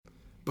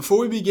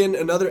Before we begin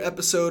another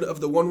episode of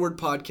the One Word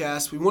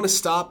Podcast, we want to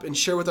stop and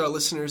share with our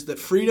listeners that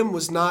freedom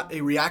was not a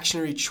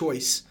reactionary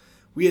choice.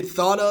 We had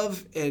thought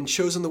of and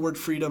chosen the word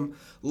freedom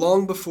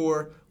long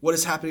before what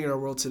is happening in our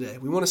world today.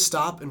 We want to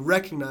stop and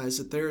recognize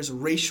that there is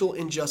racial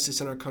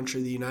injustice in our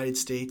country, the United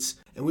States,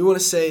 and we want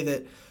to say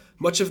that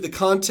much of the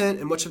content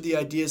and much of the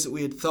ideas that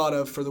we had thought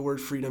of for the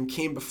word freedom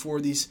came before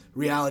these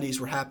realities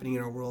were happening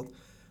in our world.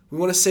 We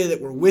want to say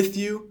that we're with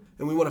you,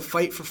 and we want to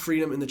fight for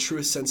freedom in the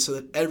truest sense so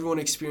that everyone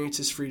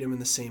experiences freedom in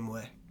the same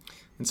way.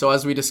 And so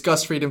as we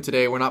discuss freedom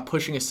today, we're not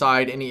pushing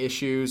aside any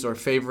issues or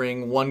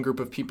favoring one group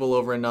of people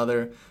over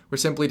another. We're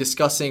simply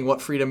discussing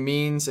what freedom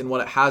means and what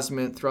it has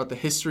meant throughout the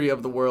history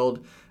of the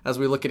world as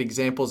we look at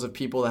examples of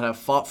people that have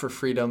fought for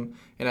freedom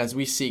and as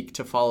we seek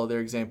to follow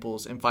their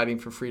examples in fighting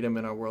for freedom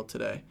in our world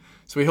today.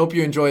 So we hope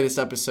you enjoy this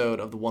episode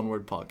of the One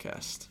Word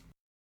Podcast.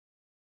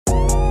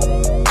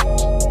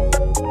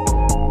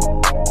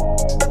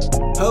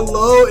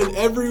 Hello and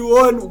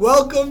everyone,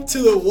 welcome to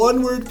the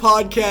One Word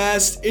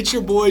Podcast. It's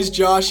your boys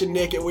Josh and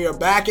Nick, and we are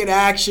back in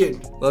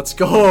action. Let's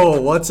go.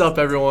 What's up,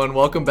 everyone?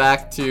 Welcome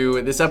back to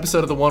this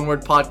episode of the One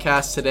Word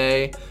Podcast.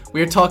 Today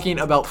we are talking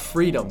about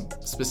freedom.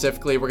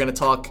 Specifically, we're going to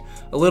talk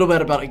a little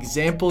bit about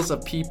examples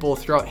of people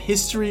throughout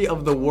history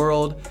of the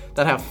world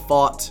that have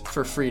fought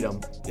for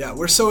freedom. Yeah,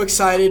 we're so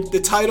excited. The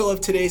title of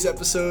today's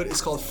episode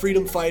is called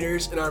Freedom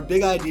Fighters, and our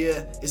big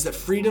idea is that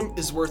freedom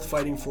is worth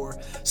fighting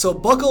for. So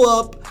buckle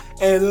up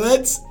and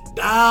let's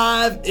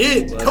dive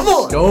in. Come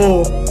on.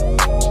 Go.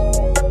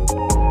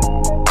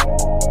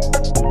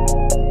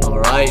 All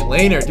right,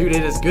 Laner, dude,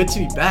 it is good to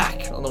be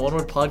back on the One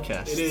Word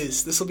Podcast. It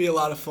is. This will be a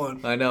lot of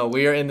fun. I know.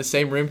 We are in the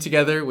same room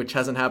together, which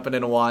hasn't happened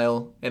in a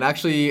while, and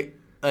actually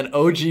an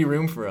OG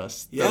room for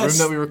us. Yes. The room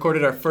that we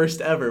recorded our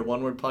first ever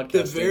One Word Podcast.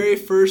 The very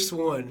first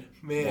one.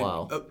 Man.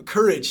 Wow.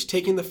 Courage,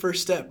 taking the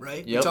first step,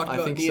 right? Yep, we talked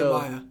about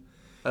Nehemiah. So.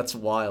 That's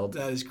wild.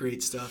 That is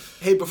great stuff.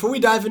 Hey, before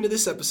we dive into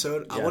this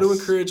episode, I want to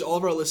encourage all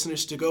of our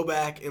listeners to go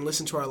back and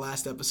listen to our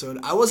last episode.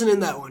 I wasn't in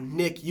that one.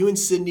 Nick, you and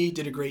Sydney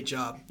did a great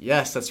job.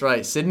 Yes, that's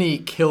right. Sydney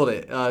killed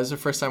it. It was her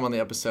first time on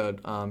the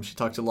episode. She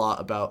talked a lot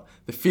about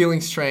the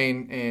feelings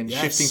train and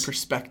shifting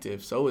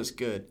perspective, so it was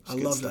good. I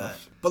love that.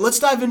 But let's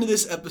dive into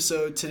this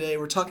episode today.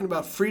 We're talking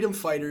about freedom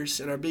fighters,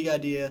 and our big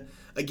idea,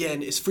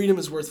 again, is freedom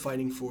is worth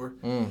fighting for.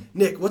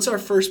 Nick, what's our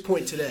first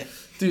point today?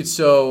 Dude,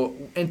 so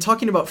in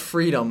talking about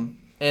freedom,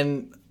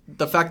 and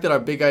the fact that our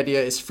big idea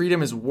is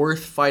freedom is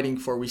worth fighting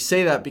for, we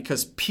say that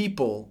because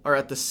people are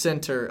at the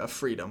center of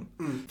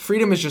freedom.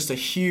 Freedom is just a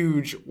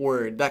huge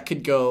word that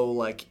could go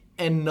like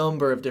a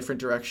number of different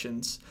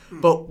directions.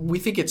 But we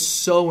think it's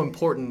so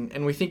important,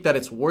 and we think that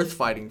it's worth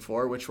fighting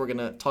for, which we're going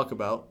to talk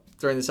about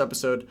during this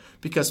episode,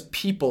 because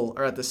people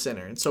are at the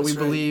center. And so we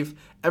believe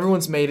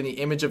everyone's made in the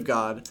image of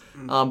God,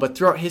 but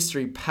throughout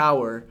history,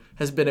 power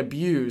has been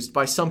abused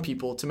by some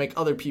people to make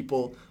other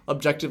people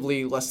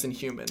objectively less than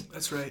human.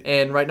 That's right.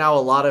 And right now, a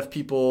lot of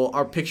people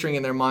are picturing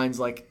in their minds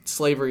like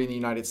slavery in the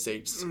United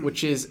States,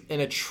 which is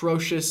an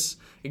atrocious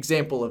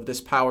example of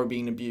this power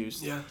being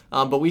abused. Yeah.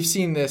 But we've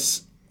seen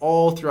this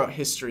all throughout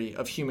history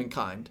of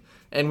humankind.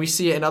 And we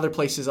see it in other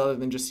places other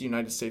than just the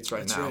United States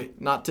right now.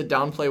 Right. Not to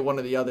downplay one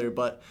or the other,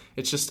 but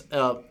it's just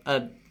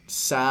a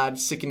sad,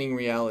 sickening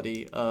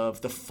reality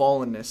of the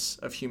fallenness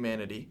of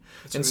humanity.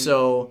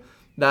 So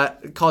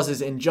that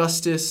causes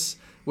injustice,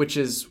 which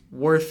is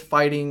worth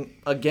fighting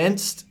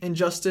against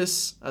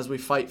injustice as we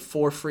fight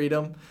for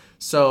freedom.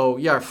 So,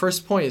 yeah, our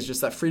first point is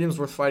just that freedom is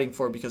worth fighting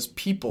for because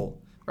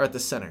people are at the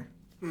center.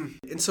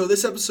 And so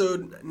this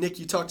episode, Nick,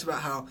 you talked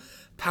about how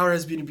power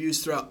has been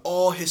abused throughout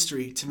all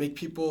history to make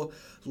people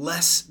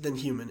less than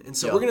human. And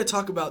so we're going to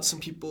talk about some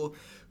people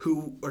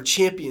who are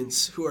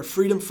champions, who are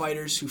freedom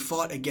fighters, who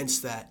fought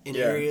against that in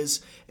areas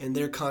and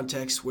their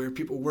context where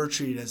people were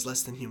treated as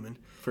less than human.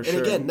 For and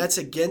again, that's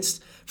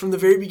against, from the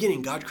very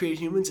beginning, God created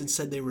humans and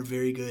said they were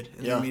very good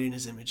and they were made in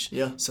his image.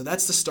 Yeah. So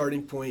that's the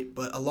starting point.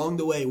 But along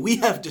the way, we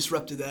have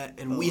disrupted that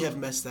and we have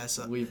messed that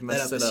up. We've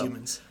messed it as up.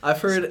 Humans. I've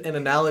heard an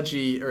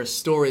analogy or a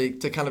story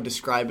to kind of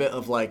describe it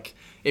of like,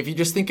 if you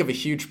just think of a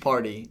huge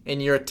party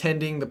and you're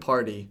attending the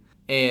party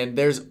and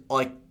there's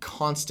like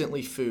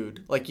constantly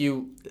food, like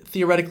you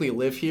theoretically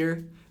live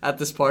here at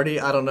this party.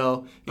 I don't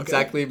know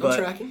exactly,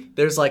 but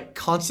there's like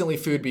constantly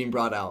food being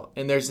brought out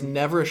and there's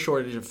never a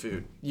shortage of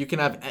food. You can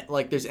have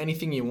like, there's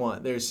anything you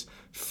want. There's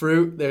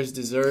fruit, there's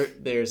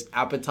dessert, there's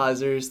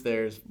appetizers,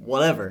 there's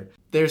whatever.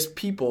 There's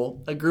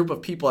people, a group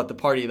of people at the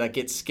party that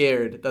get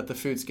scared that the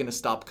food's going to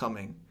stop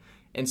coming.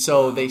 And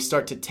so they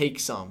start to take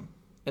some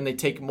and they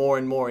take more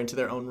and more into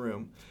their own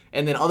room.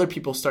 And then other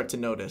people start to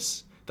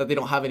notice that they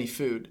don't have any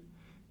food.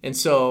 And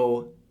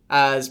so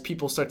as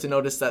people start to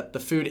notice that the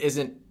food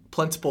isn't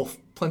plentiful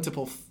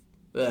for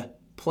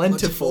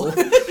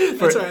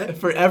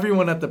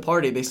everyone at the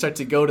party, they start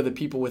to go to the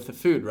people with the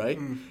food, right?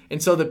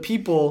 And so the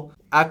people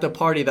at the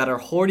party that are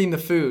hoarding the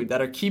food, that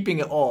are keeping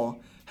it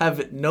all,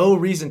 have no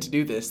reason to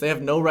do this. They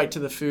have no right to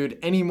the food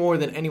any more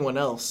than anyone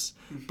else,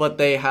 but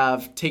they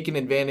have taken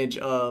advantage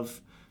of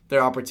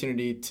their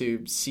opportunity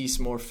to seize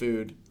more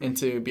food and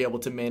to be able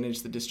to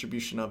manage the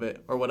distribution of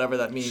it or whatever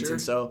that means. Sure.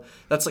 And so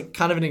that's like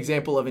kind of an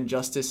example of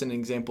injustice and an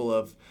example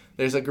of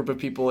there's a group of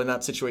people in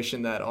that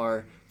situation that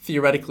are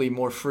theoretically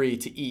more free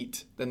to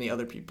eat than the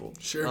other people.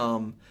 Sure.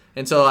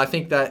 And so I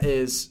think that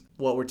is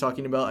what we're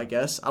talking about, I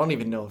guess. I don't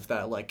even know if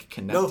that like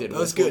connected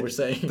with what we're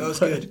saying. That was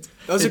good.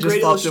 That was a just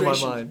great popped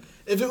illustration. in my mind.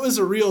 If it was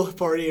a real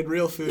party and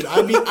real food,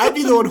 I'd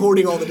be the one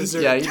hoarding all the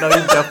dessert. Yeah, you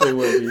definitely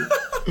will be.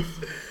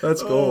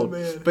 That's gold. Oh,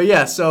 man. But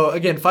yeah, so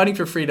again, fighting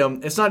for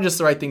freedom, it's not just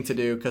the right thing to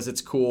do because it's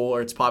cool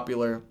or it's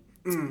popular.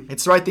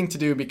 It's the right thing to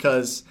do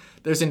because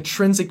there's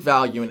intrinsic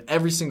value in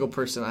every single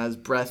person that has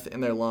breath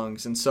in their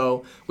lungs. And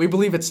so we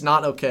believe it's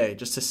not okay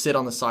just to sit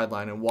on the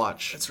sideline and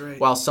watch. That's right.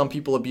 While some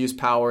people abuse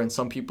power and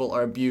some people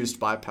are abused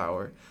by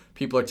power.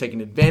 People are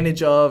taken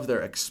advantage of,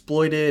 they're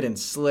exploited,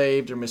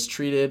 enslaved, or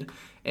mistreated.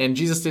 And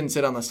Jesus didn't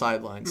sit on the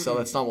sidelines, so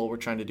that's not what we're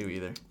trying to do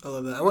either. I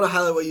love that. I want to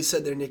highlight what you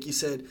said there, Nick. You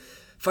said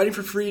fighting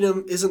for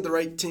freedom isn't the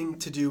right thing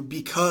to do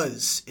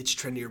because it's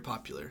trendy or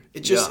popular.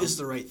 It just is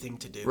the right thing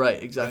to do.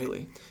 Right, exactly.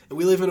 Right? And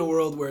we live in a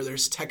world where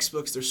there's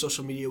textbooks, there's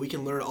social media. We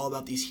can learn all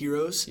about these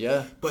heroes.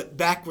 Yeah. But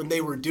back when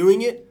they were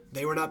doing it,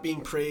 they were not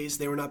being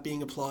praised. They were not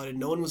being applauded.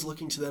 No one was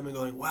looking to them and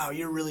going, wow,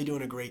 you're really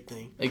doing a great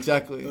thing.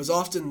 Exactly. It was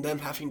often them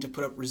having to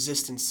put up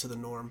resistance to the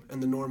norm,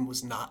 and the norm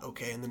was not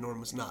okay, and the norm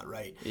was not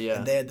right. Yeah.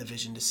 And they had the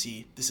vision to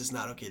see, this is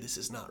not okay, this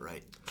is not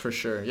right. For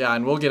sure. Yeah,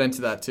 and we'll get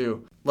into that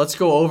too. Let's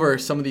go over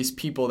some of these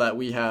people that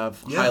we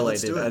have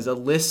let's do highlighted it. as a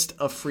list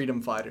of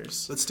freedom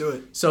fighters. Let's do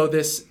it. So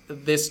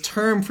this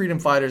term freedom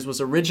fighters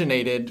was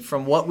originated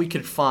from what we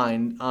could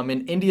find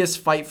in India's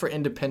fight for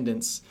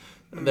independence.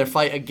 Their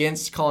fight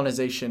against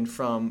colonization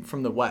from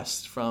the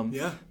West, from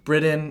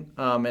Britain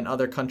and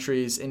other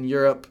countries in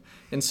Europe.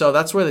 And so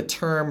that's where the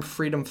term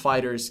freedom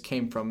fighters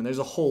came from. And there's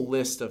a whole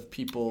list of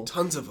people.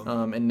 Tons of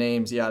them. And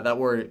names, that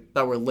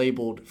were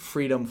labeled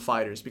freedom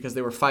fighters because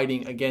they were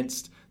fighting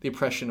against the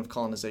oppression of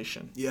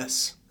colonization.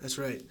 Yes, that's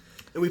right.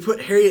 And we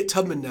put Harriet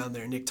Tubman down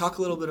there. Nick, talk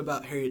a little bit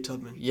about Harriet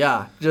Tubman.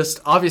 Yeah,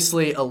 just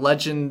obviously a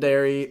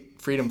legendary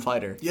freedom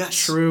fighter. Yes.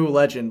 True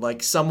legend,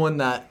 like someone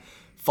that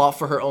fought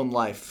for her own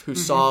life, who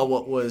saw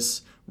what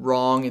was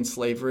wrong in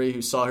slavery,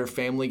 who saw her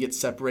family get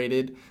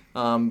separated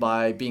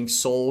by being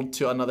sold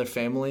to another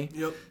family.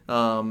 Yep.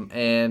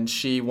 And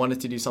she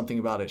wanted to do something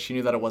about it. She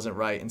knew that it wasn't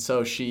right, and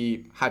so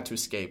she had to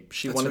escape.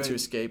 She wanted to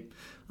escape.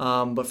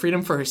 But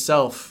freedom for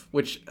herself,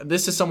 which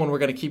this is someone we're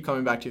going to keep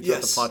coming back to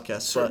throughout the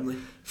podcast. Certainly.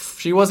 But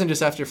she wasn't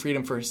just after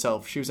freedom for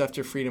herself. She was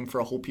after freedom for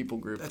a whole people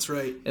group. That's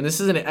right. And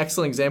this is an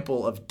excellent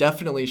example of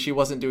definitely she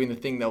wasn't doing the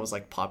thing that was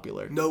like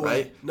popular. No way.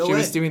 Right? No she way.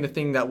 was doing the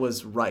thing that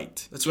was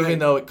right. That's Even right.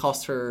 though it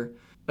cost her...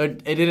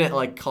 It didn't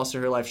like cost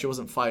her life. She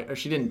wasn't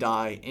she didn't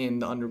die in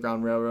the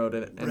Underground Railroad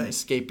and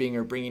escaping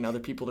or bringing other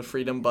people to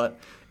freedom, but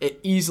it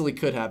easily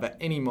could have at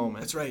any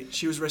moment. That's right.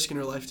 She was risking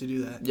her life to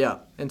do that. Yeah,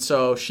 and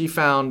so she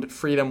found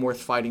freedom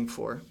worth fighting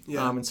for.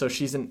 Yeah. And so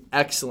she's an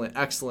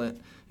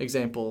excellent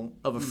example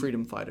of a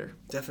freedom fighter.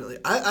 Definitely.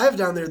 I have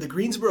down there the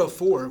Greensboro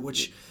Four,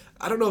 which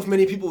I don't know if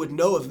many people would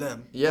know of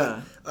them.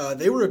 Yeah. But,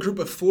 they were a group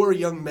of 4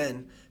 young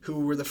men who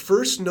were the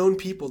first known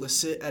people to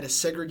sit at a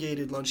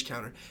segregated lunch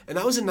counter, and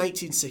that was in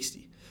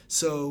 1960.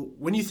 So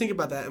when you think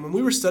about that, and when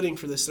we were studying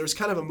for this, there was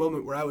kind of a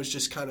moment where I was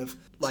just kind of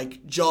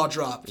like jaw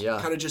dropped.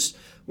 Yeah. Kind of just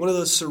one of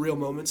those surreal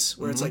moments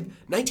where it's like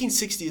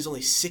 1960 is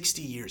only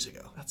 60 years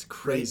ago. That's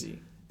crazy.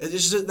 Right?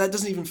 It's just, that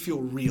doesn't even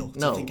feel real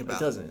to think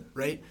about. No, it doesn't.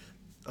 Right?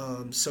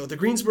 So the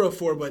Greensboro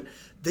Four, but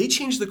they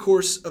changed the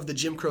course of the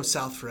Jim Crow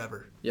South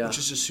forever, which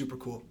is just super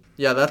cool.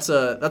 Yeah, that's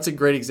a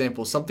great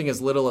example. Something as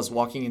little as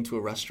walking into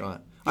a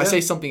restaurant. I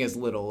say something as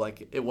little,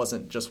 like it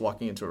wasn't just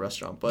walking into a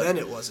restaurant, but then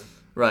it wasn't.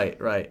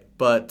 Right.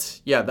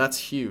 But yeah, that's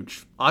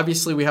huge.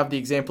 Obviously, we have the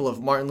example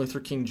of Martin Luther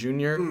King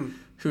Jr.,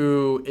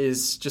 who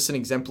is just an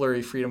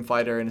exemplary freedom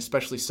fighter and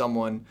especially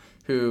someone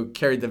who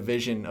carried the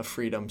vision of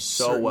freedom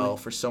so well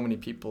for so many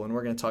people. And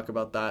we're going to talk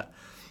about that.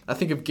 I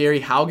think of Gary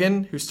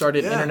Haugen, who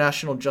started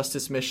International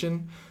Justice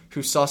Mission,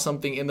 who saw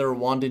something in the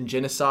Rwandan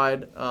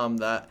genocide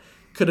that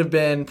could have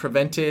been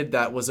prevented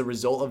that was a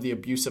result of the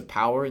abuse of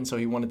power, and so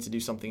he wanted to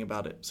do something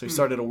about it. So he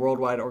started a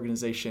worldwide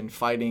organization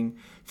fighting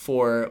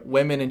for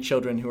women and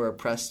children who are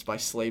oppressed by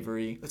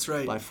slavery, That's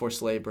right. by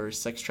forced labor,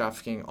 sex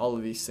trafficking, all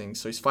of these things.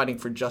 So he's fighting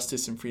for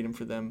justice and freedom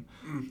for them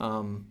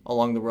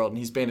along the world, and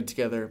he's banded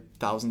together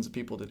thousands of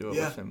people to do it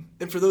with him.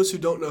 And for those who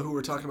don't know who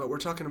we're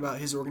talking about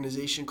his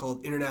organization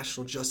called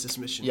International Justice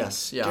Mission.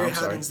 Yes, yeah, Gary I'm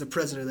sorry. Haugen's the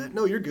president of that.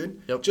 No, you're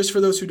good. Yep. Just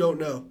for those who don't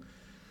know.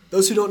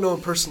 Those who don't know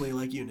him personally,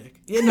 like you, Nick.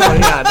 No.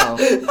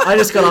 I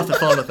just got off the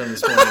phone with him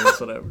this morning. It's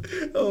whatever.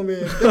 Oh,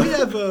 man. Then we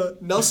have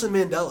Nelson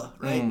Mandela,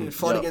 right? Who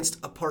fought yep. against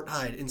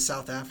apartheid in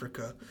South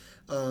Africa.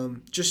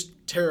 Just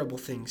terrible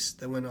things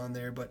that went on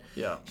there. But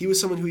he was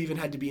someone who even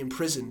had to be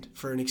imprisoned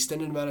for an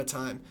extended amount of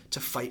time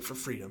to fight for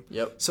freedom.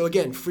 Yep. So,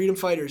 again, freedom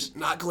fighters,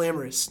 not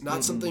glamorous,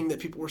 not something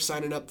that people were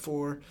signing up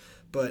for.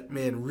 But,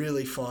 man,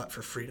 really fought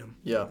for freedom.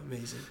 Yeah.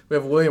 Amazing. We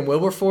have William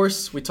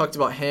Wilberforce. We talked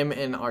about him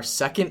in our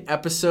second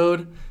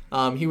episode.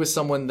 He was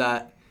someone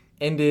that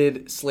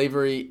ended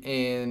slavery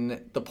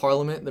in the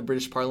Parliament, the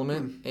British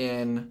Parliament,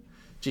 in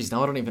Geez,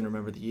 now I don't even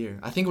remember the year.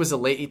 I think it was the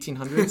late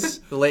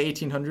 1800s. The late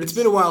 1800s. It's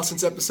been a while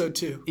since episode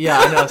 2. Yeah,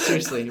 I know,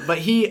 seriously. But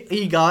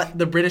he got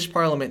the British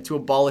Parliament to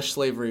abolish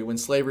slavery when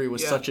slavery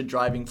was such a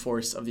driving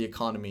force of the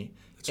economy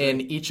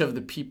in each of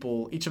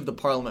the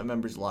Parliament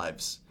members'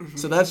 lives. Mm-hmm.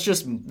 So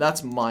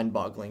that's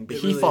mind-boggling. But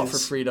he fought for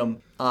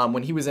freedom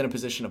when he was in a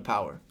position of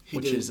power,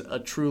 which is a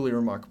truly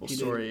remarkable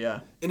story.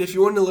 Yeah. And if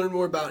you wanted to learn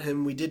more about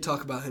him, we did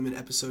talk about him in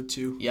episode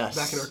 2. Yes.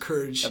 Back in our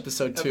Courage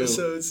episode 2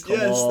 episodes.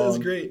 That was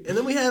great. And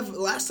then we have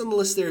last on the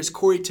list there is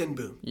Corrie ten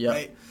Boom,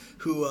 right?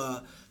 Who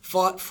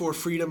fought for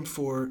freedom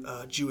for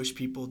Jewish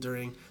people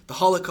during the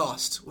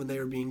Holocaust when they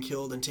were being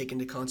killed and taken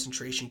to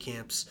concentration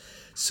camps.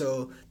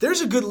 So there's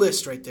a good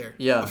list right there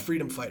of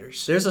freedom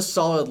fighters. There's a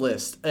solid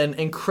list. An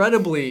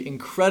incredibly,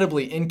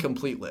 incredibly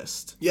incomplete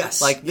list. Yes.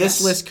 Like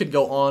this list could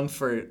go on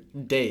for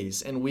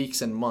days and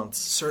weeks and months.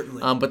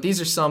 Certainly. But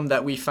these are some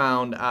that we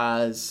found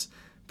as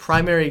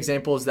primary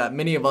examples that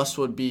many of us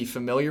would be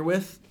familiar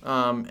with,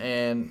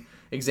 and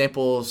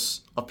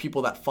examples of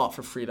people that fought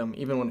for freedom,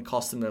 even when it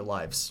cost them their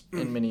lives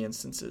in many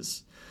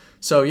instances.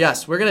 So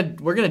yes, we're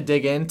gonna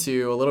dig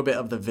into a little bit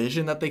of the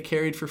vision that they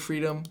carried for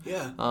freedom,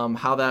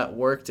 how that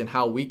worked, and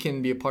how we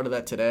can be a part of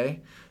that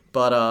today.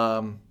 But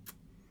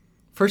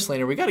first,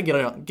 Laner, we gotta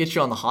get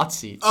you on the hot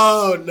seat.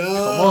 Oh no!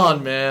 Come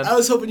on, man. I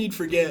was hoping you'd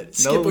forget.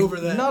 Skip over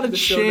that. Not a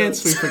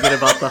chance we forget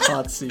about the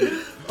hot seat.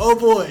 Oh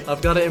boy!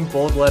 I've got it in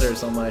bold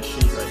letters on my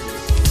sheet right here.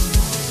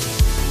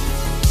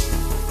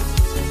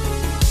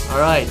 All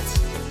right,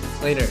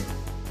 Laner,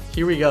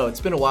 here we go. It's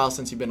been a while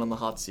since you've been on the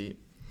hot seat.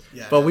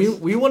 Yeah, but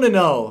we want to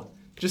know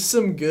just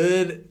some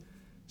good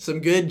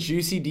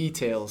juicy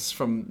details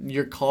from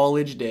your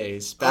college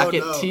days back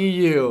at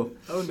TU.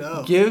 Oh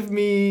no. Give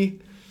me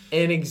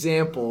an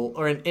example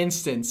or an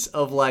instance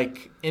of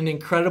like an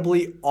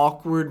incredibly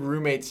awkward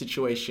roommate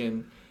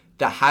situation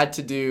that had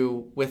to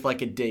do with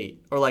like a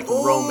date or like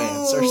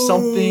romance or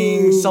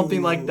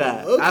something like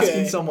that. Okay.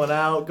 Asking someone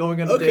out,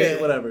 going on a date,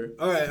 whatever.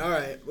 All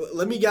right. Well,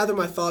 let me gather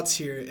my thoughts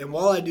here. And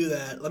while I do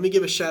that, let me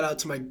give a shout out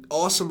to my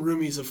awesome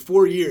roomies of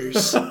 4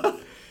 years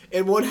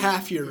and 1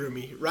 half-year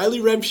roomie. Riley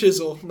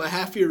Remschisel, my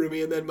half-year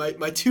roomie, and then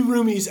my 2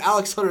 roomies,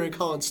 Alex Hunter and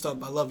Colin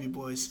Stump. I love you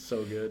boys.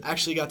 So good. I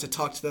actually got to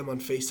talk to them on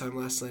FaceTime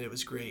last night. It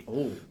was great.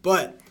 Oh.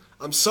 But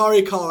I'm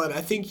sorry, Colin.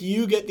 I think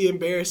you get the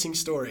embarrassing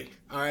story.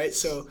 All right?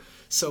 So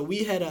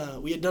we had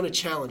done a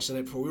challenge the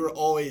night before. We were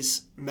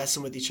always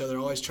messing with each other,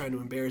 always trying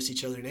to embarrass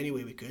each other in any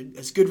way we could,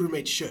 as good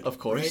roommates should. Of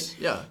course, right?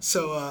 Yeah.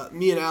 So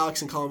me and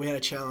Alex and Colin, we had a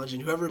challenge,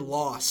 and whoever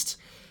lost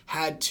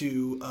had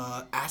to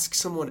ask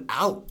someone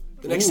out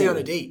the next day on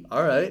a date.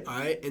 All right.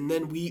 And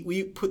then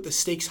we put the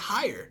stakes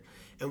higher,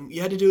 and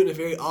you had to do it in a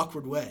very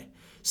awkward way.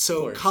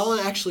 So Colin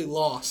actually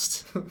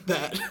lost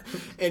that,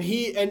 and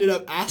he ended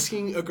up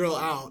asking a girl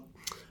out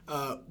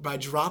by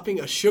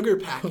dropping a sugar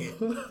packet,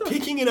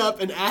 picking it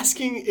up, and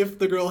asking if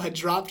the girl had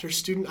dropped her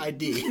student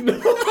ID.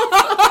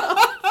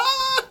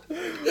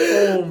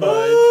 Oh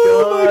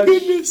my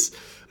goodness.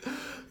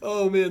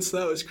 Oh man, so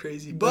that was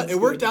crazy. But it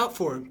worked out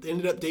for him. They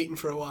ended up dating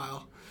for a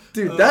while.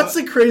 Dude, that's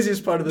the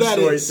craziest part of the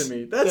story to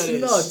me. That's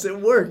nuts. It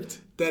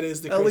worked. That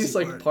is the crazy part. At least,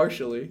 like, part.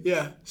 partially.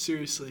 Yeah,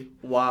 seriously.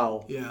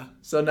 Wow. Yeah.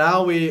 So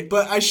now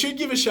But I should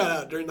give a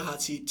shout-out during the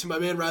hot seat to my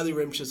man Riley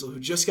Remschisel, who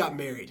just got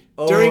married.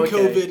 During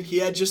COVID, he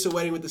had just a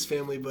wedding with his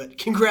family, but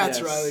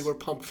congrats, Riley. We're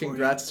pumped for you.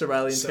 Congrats to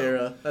Riley and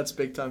Tara. That's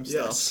big-time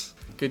stuff. Yes.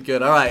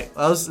 Good. All right.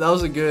 That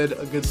was a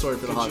good story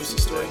for the hot seat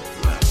story.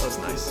 Yeah, that was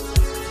nice.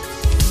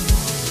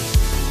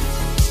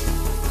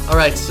 All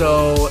right,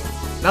 so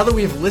now that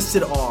we've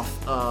listed off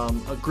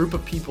a group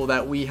of people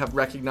that we have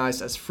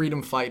recognized as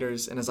freedom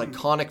fighters and as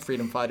iconic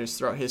freedom fighters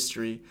throughout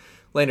history,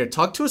 Laner,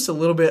 talk to us a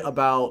little bit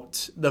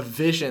about the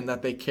vision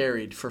that they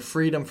carried for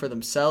freedom for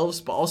themselves,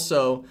 but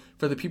also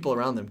for the people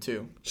around them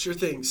too. Sure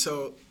thing.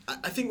 So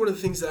I think one of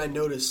the things that I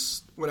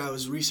noticed when I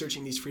was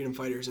researching these freedom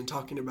fighters and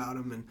talking about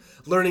them and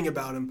learning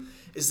about them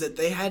is that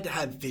they had to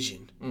have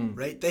vision,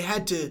 right? They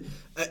had to,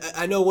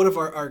 I know one of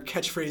our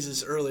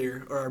catchphrases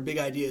earlier, or our big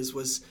ideas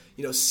was,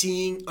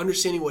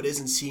 understanding what is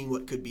and seeing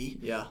what could be.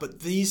 Yeah.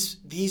 But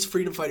these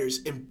freedom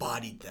fighters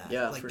embodied that.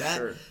 Yeah, for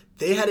sure.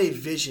 They had a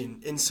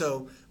vision. And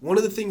so one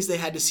of the things they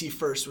had to see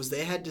first was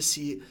they had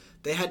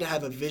to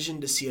have a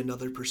vision to see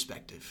another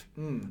perspective.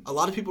 A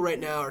lot of people right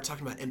now are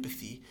talking about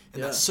empathy,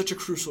 and that's such a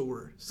crucial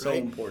word. So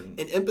important.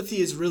 And empathy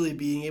is really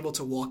being able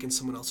to walk in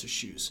someone else's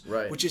shoes,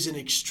 which is an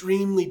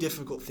extremely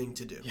difficult thing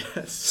to do.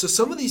 Yes. So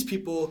some of these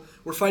people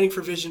were fighting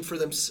for vision for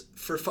them,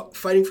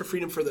 fighting for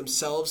freedom for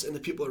themselves and the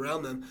people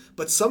around them,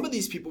 but some of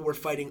these people were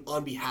fighting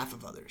on behalf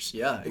of others.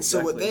 Yeah, exactly. And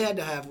so what they had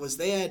to have was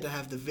they had to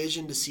have the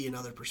vision to see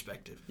another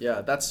perspective.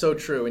 Yeah, that's so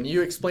true. And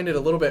you explained it a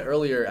little bit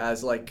earlier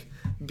as like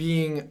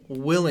being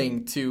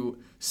willing to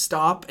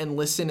stop and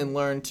listen and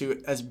learn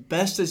to, as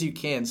best as you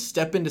can,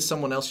 step into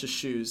someone else's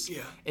shoes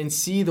and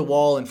see the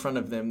wall in front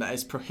of them that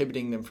is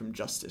prohibiting them from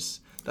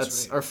justice.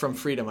 Or from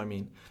freedom, I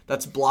mean.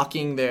 That's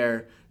blocking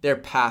their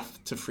path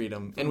to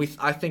freedom. And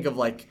I think of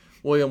like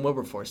William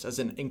Wilberforce as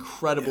an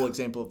incredible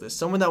example of this.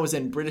 Someone that was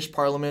in British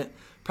Parliament,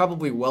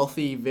 probably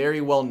wealthy,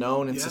 very well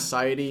known in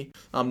society,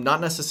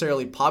 not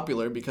necessarily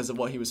popular because of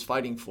what he was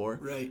fighting for,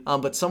 Right.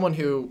 But someone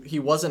who, he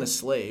wasn't a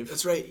slave.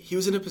 That's right. He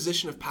was in a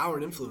position of power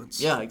and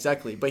influence. Yeah,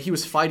 exactly. But he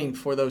was fighting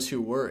for those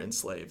who were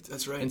enslaved.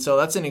 That's right. And so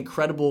that's an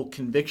incredible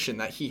conviction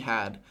that he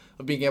had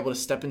of being able to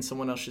step in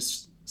someone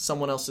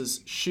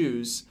else's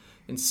shoes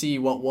and see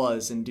what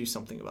was and do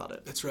something about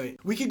it. That's right.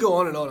 We could go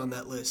on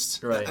that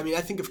list. Right. I mean,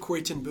 I think of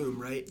Corrie ten Boom,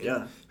 right? And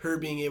Yeah. her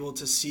being able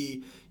to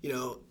see,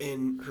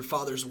 in her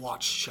father's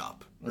watch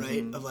shop,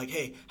 right? Of like,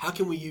 hey, how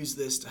can we use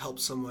this to help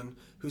someone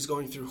who's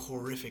going through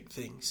horrific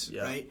things,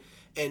 right?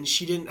 And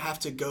she didn't have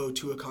to go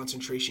to a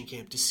concentration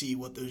camp to see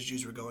what those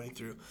Jews were going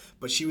through,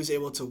 but she was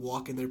able to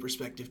walk in their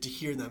perspective, to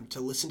hear them, to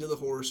listen to the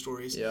horror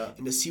stories,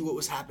 and to see what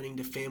was happening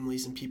to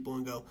families and people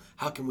and go,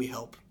 how can we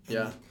help?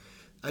 And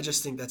I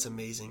just think that's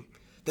amazing.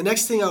 The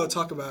next thing I would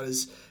talk about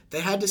is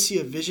they had to see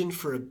a vision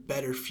for a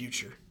better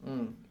future.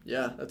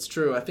 Yeah, that's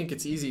true. I think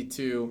it's easy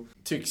to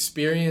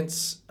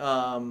experience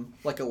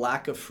like a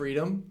lack of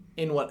freedom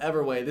in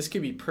whatever way. This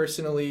could be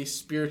personally,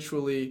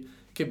 spiritually,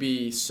 could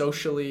be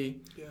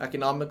socially,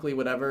 economically,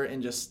 whatever,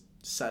 and just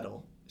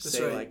settle. That's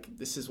Say right. like,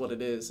 this is what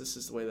it is. This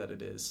is the way that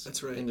it is.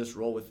 That's right. And just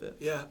roll with it.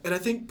 Yeah, and I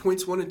think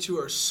points 1 and 2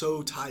 are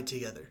so tied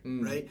together,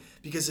 right?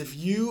 Because if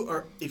you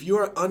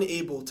are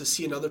unable to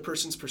see another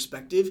person's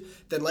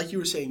perspective, then like you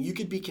were saying, you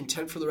could be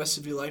content for the rest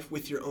of your life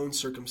with your own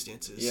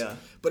circumstances. Yeah.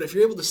 But if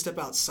you're able to step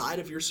outside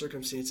of your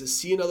circumstances,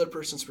 see another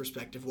person's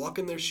perspective, walk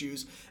in their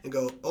shoes, and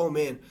go, oh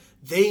man,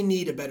 they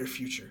need a better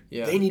future.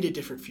 Yeah. They need a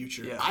different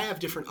future. Yeah. I have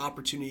different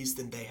opportunities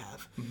than they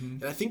have.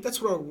 And I think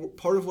that's what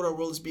part of what our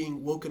world is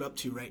being woken up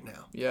to right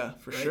now. Yeah,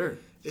 for right? sure.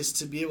 Is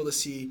to be able to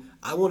see,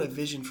 I want a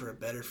vision for a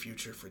better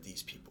future for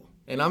these people.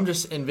 And I'm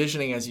just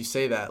envisioning as you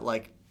say that,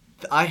 like,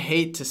 I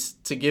hate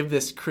to give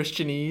this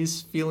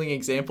Christianese feeling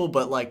example,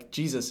 but like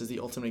Jesus is the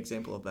ultimate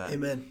example of that.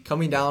 Amen.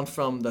 Coming down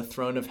from the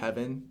throne of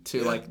heaven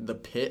to like the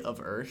pit of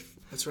earth.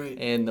 That's right.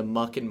 And the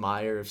muck and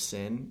mire of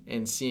sin,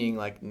 and seeing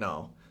like,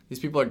 no, these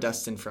people are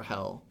destined for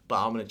hell,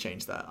 but I'm going to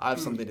change that. I have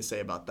something to say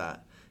about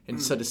that.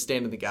 And so to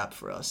stand in the gap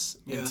for us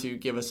and to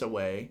give us a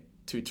way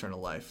to eternal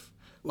life.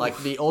 Like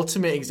the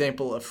ultimate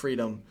example of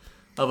freedom,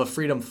 of a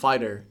freedom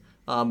fighter.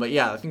 But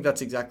yeah, I think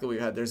that's exactly what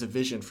you had. There's a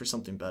vision for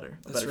something better,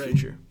 a better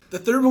future. The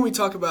third one we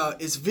talk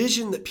about is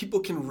vision that people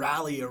can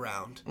rally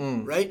around,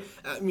 right?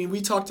 I mean,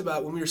 we talked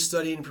about when we were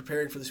studying and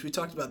preparing for this, we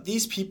talked about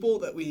these people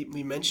that we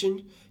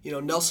mentioned,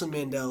 Nelson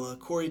Mandela,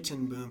 Corrie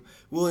ten Boom,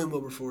 William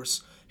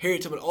Wilberforce,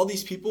 Harriet Tubman, all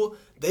these people,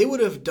 they would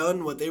have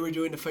done what they were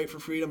doing to fight for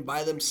freedom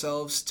by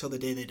themselves till the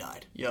day they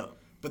died. Yeah.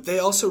 But they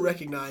also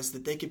recognized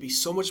that they could be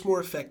so much more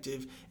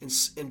effective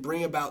and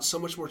bring about so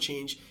much more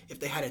change if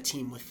they had a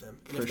team with them.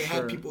 And if they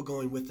had people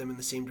going with them in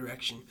the same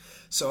direction.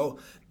 So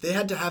they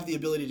had to have the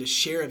ability to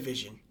share a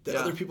vision that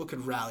other people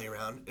could rally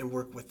around and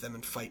work with them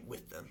and fight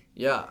with them.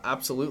 Yeah,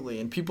 absolutely.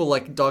 And people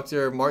like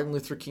Dr. Martin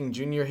Luther King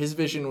Jr., his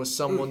vision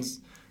was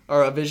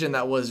or a vision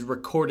that was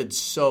recorded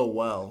so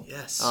well.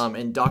 Yes.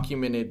 And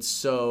documented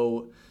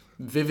so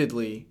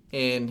vividly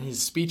in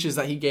his speeches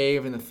that he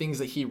gave and the things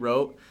that he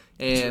wrote.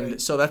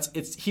 And so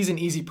he's an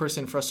easy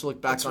person for us to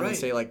look back on and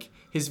say, like,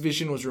 his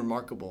vision was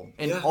remarkable.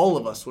 And all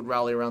of us would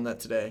rally around that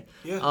today.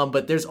 Yeah.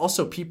 But there's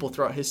also people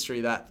throughout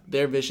history that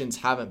their visions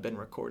haven't been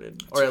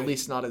recorded, or at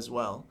least not as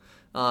well.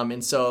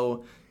 And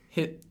so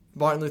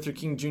Martin Luther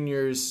King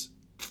Jr.'s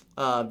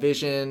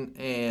vision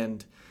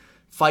and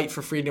fight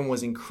for freedom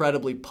was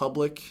incredibly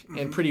public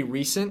and pretty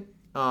recent.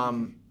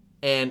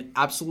 And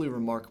absolutely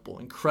remarkable,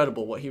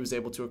 incredible what he was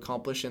able to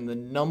accomplish, and the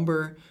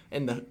number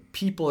and the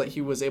people that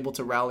he was able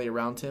to rally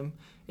around him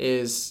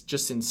is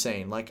just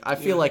insane. Like, I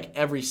feel like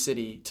every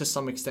city, to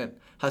some extent,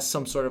 has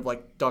some sort of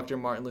like Dr.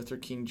 Martin Luther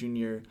King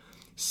Jr.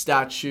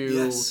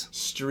 statue,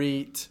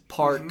 street,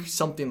 park,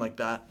 something like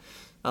that.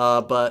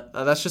 But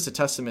that's just a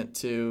testament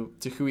to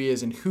who he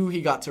is and who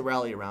he got to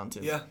rally around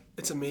him. Yeah,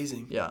 it's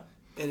amazing. Yeah.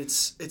 And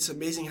it's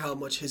amazing how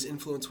much his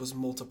influence was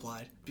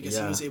multiplied because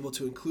he was able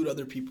to include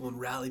other people and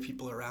rally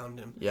people around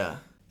him. Yeah.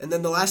 And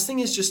then the last thing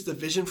is just the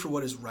vision for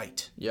what is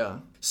right. Yeah.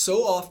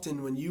 So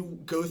often when you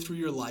go through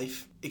your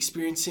life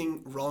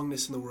experiencing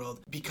wrongness in the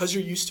world, because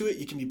you're used to it,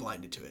 you can be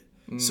blinded to it.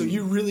 So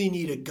you really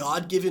need a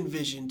God-given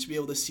vision to be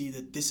able to see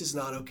that this is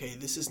not okay,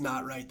 this is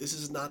not right, this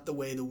is not the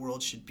way the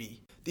world should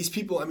be. These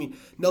people, I mean,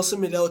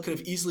 Nelson Mandela could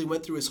have easily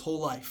went through his whole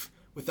life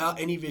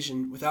without any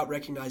vision, without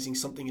recognizing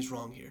something is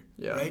wrong here,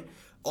 right?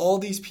 All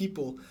these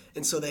people,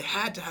 and so they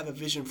had to have a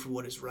vision for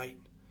what is right.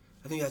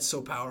 I think that's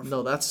so powerful.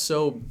 No, that's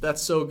so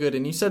good.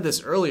 And you said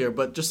this earlier,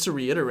 but just to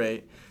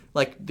reiterate,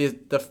 like the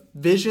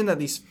vision that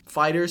these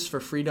fighters for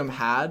freedom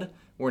had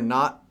were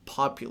not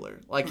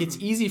popular. Like it's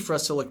easy for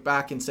us to look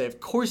back and say, of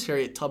course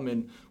Harriet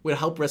Tubman would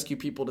help rescue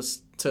people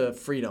to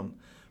freedom.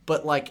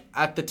 But like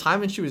at the time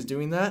when she was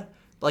doing that,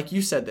 like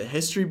you said, the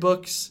history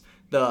books,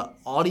 the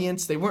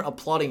audience, they weren't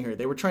applauding her.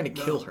 They were trying to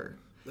kill her.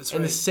 That's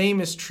and the same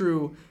is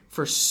true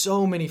for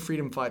so many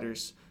freedom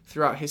fighters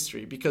throughout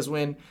history, because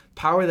when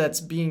power that's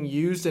being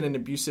used in an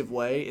abusive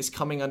way is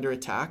coming under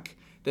attack,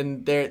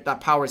 then that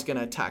power is going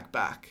to attack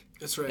back.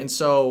 That's right. And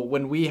so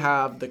when we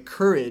have the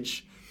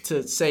courage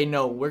to say,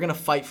 no, we're going to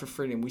fight for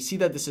freedom, we see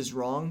that this is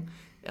wrong,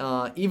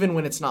 even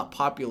when it's not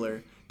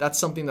popular. That's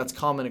something that's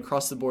common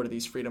across the board of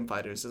these freedom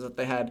fighters, is that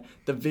they had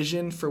the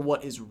vision for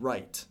what is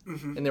right,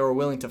 and they were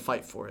willing to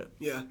fight for it.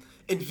 Yeah.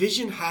 And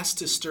vision has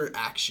to stir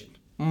action,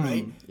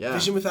 right? Yeah.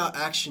 Vision without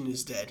action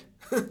is dead.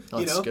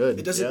 That's good.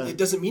 It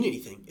doesn't mean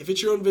anything. If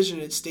it's your own vision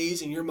and it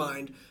stays in your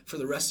mind for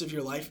the rest of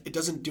your life, it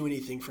doesn't do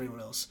anything for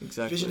anyone else.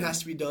 Exactly. Vision has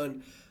to be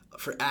done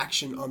for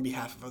action on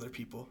behalf of other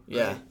people. Right?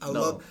 Yeah.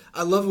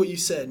 I love what you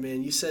said,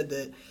 man. You said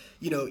that,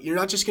 you're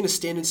not just going to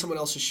stand in someone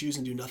else's shoes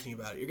and do nothing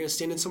about it. You're going to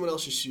stand in someone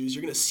else's shoes.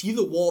 You're going to see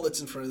the wall that's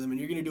in front of them, and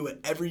you're going to do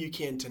whatever you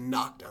can to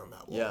knock down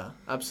that wall. Yeah,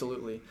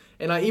 absolutely.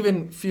 And I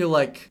even feel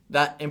like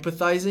that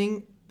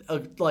empathizing,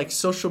 like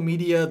social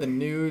media, the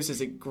news is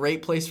a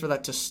great place for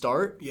that to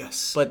start.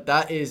 Yes. But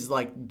that is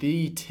like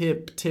the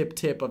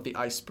tip of the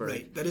iceberg.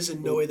 Right. That is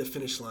in no way the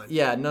finish line.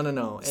 Yeah,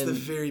 no. It's the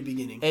very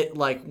beginning. It,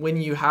 like,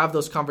 when you have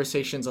those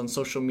conversations on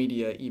social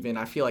media, even,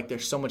 I feel like they're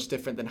so much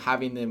different than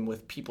having them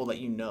with people that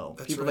you know.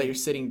 That's people right. that you're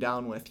sitting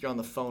down with, you're on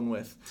the phone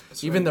with.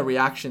 That's even right. the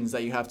reactions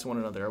that you have to one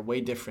another are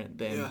way different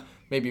than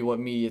maybe what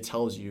media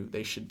tells you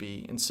they should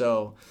be. And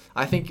so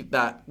I think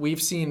that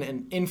we've seen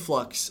an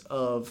influx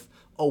of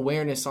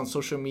awareness on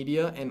social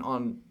media and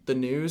on the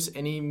news,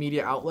 any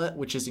media outlet,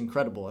 which is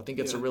incredible. I think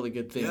it's a really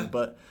good thing,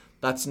 but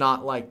that's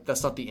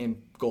not the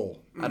end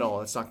goal at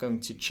all. It's not going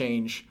to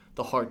change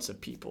the hearts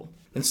of people.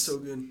 That's so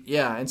good.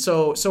 Yeah, and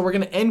so we're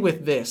going to end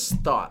with this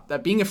thought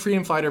that being a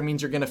freedom fighter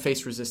means you're going to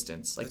face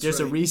resistance. Like, there's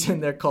a reason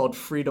they're called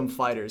freedom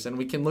fighters, and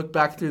we can look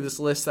back through this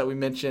list that we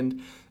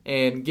mentioned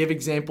and give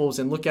examples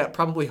and look at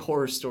probably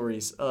horror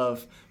stories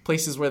of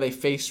places where they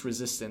faced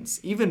resistance,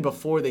 even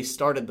before they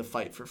started the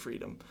fight for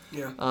freedom.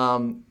 Yeah.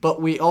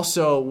 But we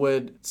also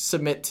would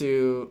submit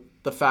to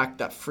the fact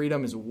that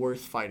freedom is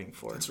worth fighting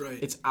for. That's right.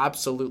 It's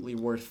absolutely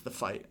worth the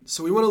fight.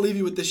 So we want to leave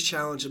you with this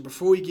challenge, and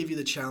before we give you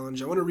the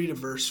challenge, I want to read a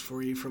verse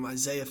for you from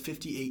Isaiah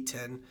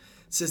 58:10. It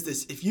says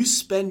this: "If you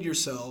spend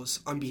yourselves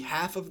on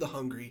behalf of the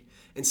hungry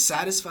and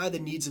satisfy the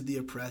needs of the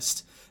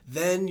oppressed,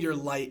 then your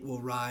light will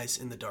rise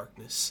in the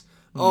darkness."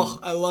 Oh,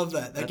 I love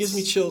that. That gives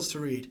me chills to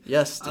read.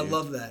 Yes, dude. I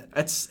love that.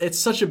 It's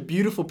such a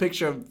beautiful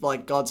picture of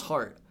like God's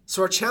heart.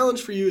 So our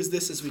challenge for you is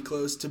this as we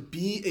close: to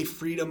be a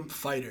freedom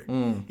fighter.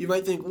 You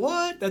might think,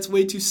 what? That's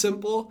way too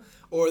simple,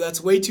 or that's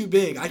way too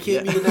big. I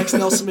can't be the next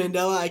Nelson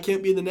Mandela. I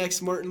can't be the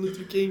next Martin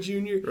Luther King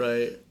Jr.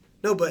 Right.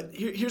 No, but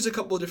here's a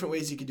couple of different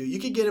ways you could do it. You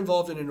could get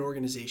involved in an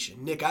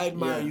organization. Nick, I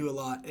admire you a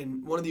lot,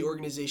 and one of the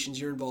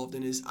organizations you're involved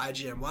in is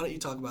IJM. Why don't you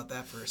talk about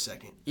that for a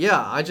second? Yeah,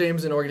 IJM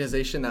is an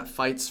organization that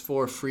fights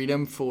for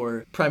freedom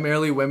for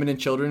primarily women and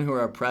children who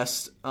are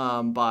oppressed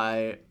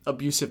by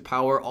abusive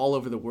power all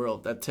over the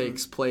world. That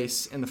takes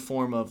place in the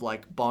form of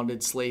like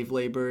bonded slave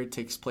labor. It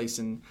takes place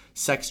in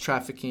sex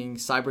trafficking,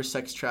 cyber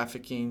sex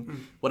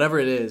trafficking, whatever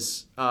it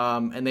is.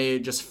 And they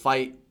just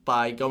fight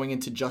by going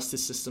into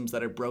justice systems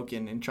that are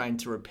broken and trying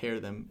to repair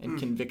them and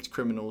convict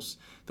criminals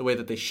the way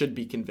that they should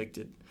be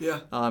convicted.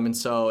 Yeah. And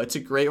so it's a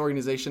great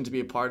organization to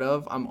be a part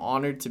of. I'm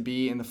honored to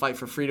be in the fight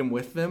for freedom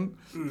with them.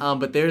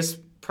 But there's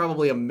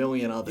probably a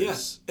million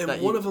others. Yeah.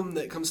 And one of them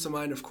that comes to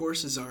mind, of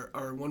course, is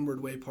our One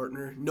Word Way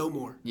partner, No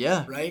More.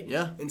 Yeah. Right?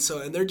 Yeah. And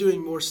they're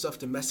doing more stuff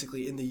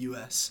domestically in the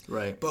U.S.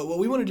 Right. But what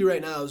we want to do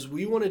right now is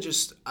we want to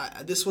just,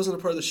 this wasn't a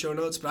part of the show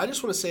notes, but I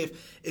just want to say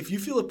if you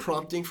feel a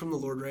prompting from the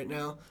Lord right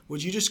now,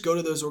 would you just go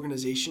to those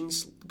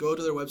organizations, go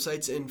to their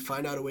websites, and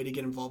find out a way to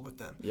get involved with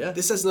them? Yeah.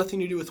 This has nothing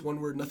to do with One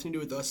Word, nothing to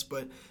do with us,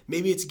 but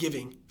maybe it's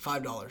giving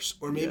 $5,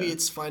 or maybe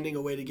it's finding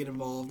a way to get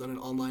involved on an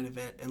online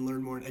event and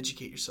learn more and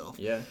educate yourself.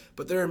 Yeah.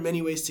 But there are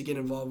many ways to get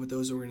involved with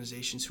those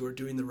organizations who are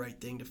doing the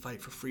right thing to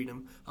fight for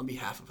freedom on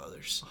behalf of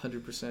others.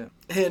 100%.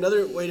 Hey,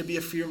 another way to be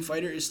a freedom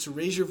fighter is to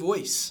raise your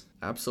voice.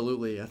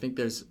 Absolutely. I think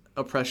there's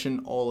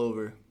oppression all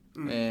over.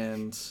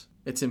 And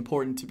it's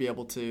important to be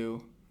able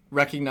to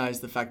recognize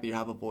the fact that you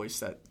have a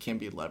voice that can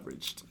be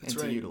leveraged and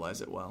to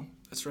utilize it well.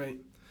 That's right.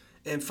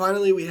 And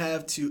finally, we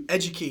have to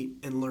educate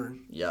and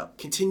learn. Yeah.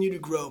 Continue to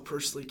grow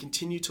personally.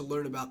 Continue to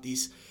learn about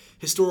these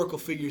historical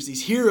figures,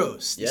 these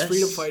heroes, these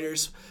freedom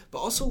fighters, but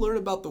also learn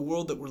about the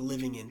world that we're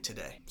living in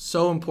today.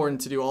 So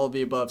important to do all of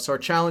the above. So our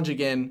challenge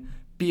again,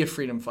 be a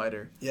freedom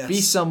fighter. Yes.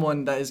 Be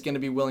someone that is going to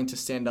be willing to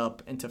stand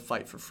up and to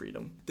fight for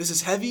freedom. This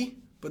is heavy,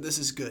 but this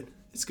is good.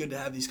 It's good to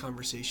have these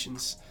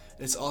conversations.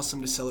 And it's awesome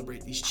to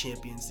celebrate these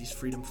champions, these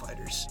freedom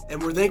fighters.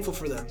 And we're thankful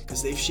for them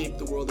because they've shaped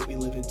the world that we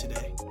live in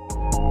today.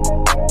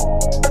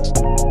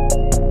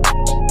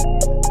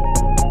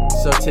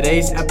 So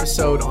today's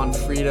episode on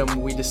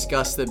freedom, we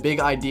discussed the big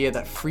idea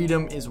that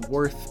freedom is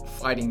worth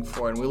fighting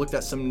for. And we looked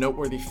at some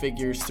noteworthy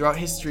figures throughout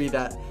history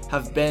that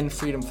have been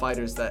freedom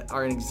fighters that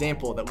are an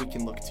example that we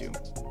can look to.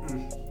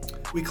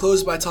 We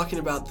close by talking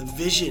about the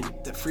vision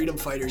that freedom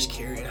fighters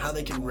carry and how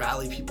they can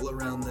rally people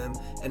around them,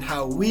 and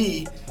how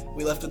we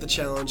left with the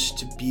challenge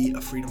to be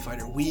a freedom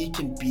fighter. We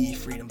can be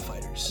freedom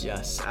fighters.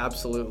 Yes,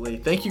 absolutely.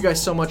 Thank you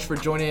guys so much for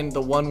joining the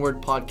One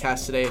Word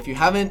podcast today. If you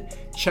haven't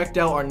checked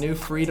out our new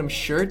freedom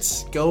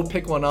shirts, go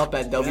pick one up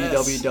at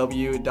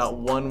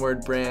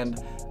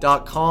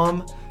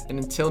www.onewordbrand.com. And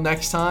until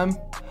next time,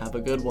 have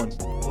a good one.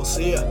 We'll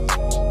see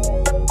ya.